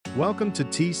Welcome to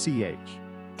TCH.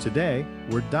 Today,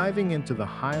 we're diving into the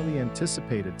highly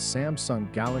anticipated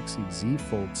Samsung Galaxy Z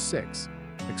Fold 6,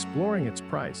 exploring its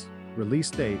price,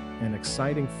 release date, and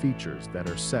exciting features that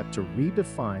are set to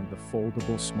redefine the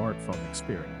foldable smartphone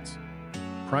experience.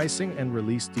 Pricing and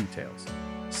release details.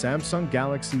 Samsung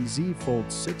Galaxy Z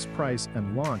Fold 6 price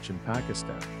and launch in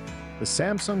Pakistan. The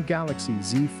Samsung Galaxy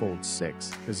Z Fold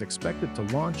 6 is expected to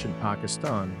launch in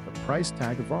Pakistan at a price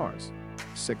tag of Rs.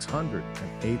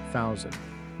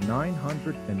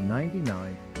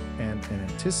 608,999 and an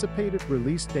anticipated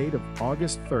release date of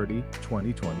August 30,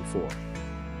 2024.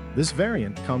 This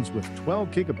variant comes with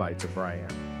 12 GB of RAM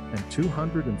and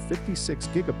 256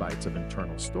 GB of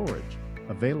internal storage,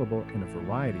 available in a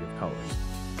variety of colors.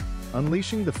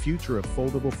 Unleashing the future of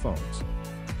foldable phones.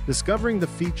 Discovering the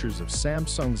features of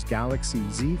Samsung's Galaxy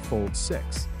Z Fold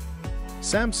 6.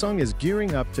 Samsung is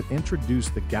gearing up to introduce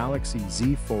the Galaxy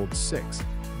Z Fold 6,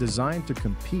 designed to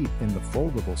compete in the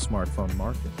foldable smartphone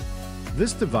market.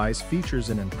 This device features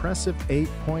an impressive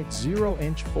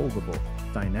 8.0-inch foldable,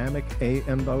 dynamic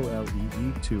AMOLED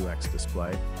 2X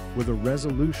display with a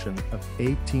resolution of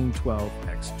 1812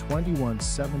 x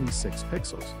 2176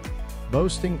 pixels,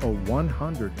 boasting a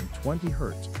 120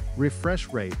 Hz refresh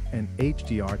rate and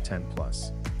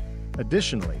HDR10+.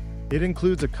 Additionally, it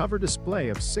includes a cover display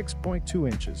of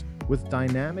 6.2 inches with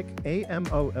dynamic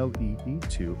AMOLED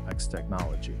 2X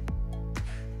technology.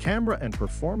 Camera and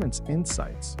performance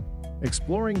insights.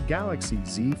 Exploring Galaxy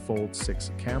Z Fold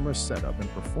 6 camera setup and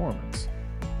performance.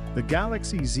 The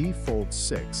Galaxy Z Fold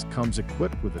 6 comes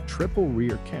equipped with a triple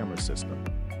rear camera system,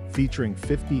 featuring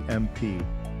 50MP,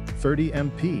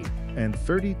 30MP, and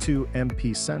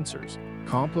 32MP sensors,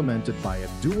 complemented by a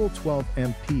dual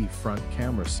 12MP front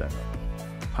camera setup.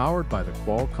 Powered by the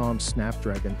Qualcomm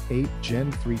Snapdragon 8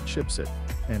 Gen 3 chipset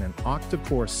and an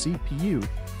octa-core CPU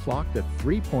clocked at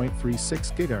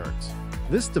 3.36 GHz.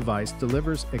 This device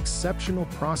delivers exceptional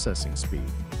processing speed.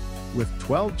 With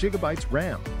 12 GB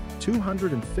RAM,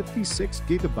 256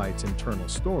 GB internal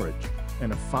storage,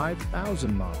 and a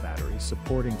 5,000 mAh battery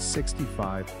supporting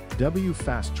 65W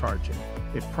fast charging,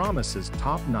 it promises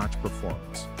top-notch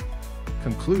performance.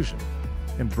 Conclusion: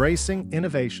 embracing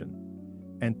innovation.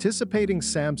 Anticipating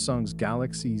Samsung's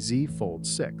Galaxy Z Fold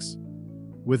 6.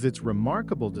 With its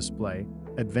remarkable display,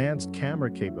 advanced camera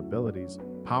capabilities,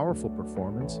 powerful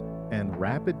performance, and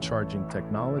rapid charging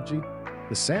technology,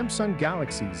 the Samsung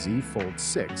Galaxy Z Fold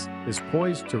 6 is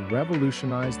poised to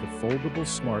revolutionize the foldable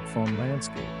smartphone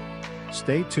landscape.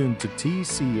 Stay tuned to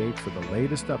TCH for the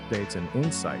latest updates and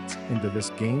insights into this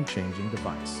game-changing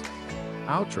device.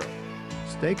 Outro.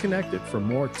 Stay connected for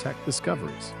more tech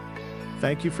discoveries.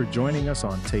 Thank you for joining us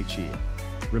on TCH.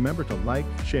 Remember to like,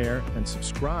 share, and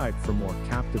subscribe for more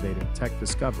captivating tech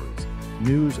discoveries,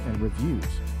 news, and reviews.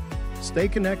 Stay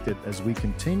connected as we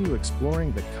continue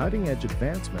exploring the cutting-edge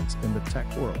advancements in the tech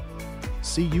world.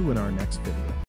 See you in our next video.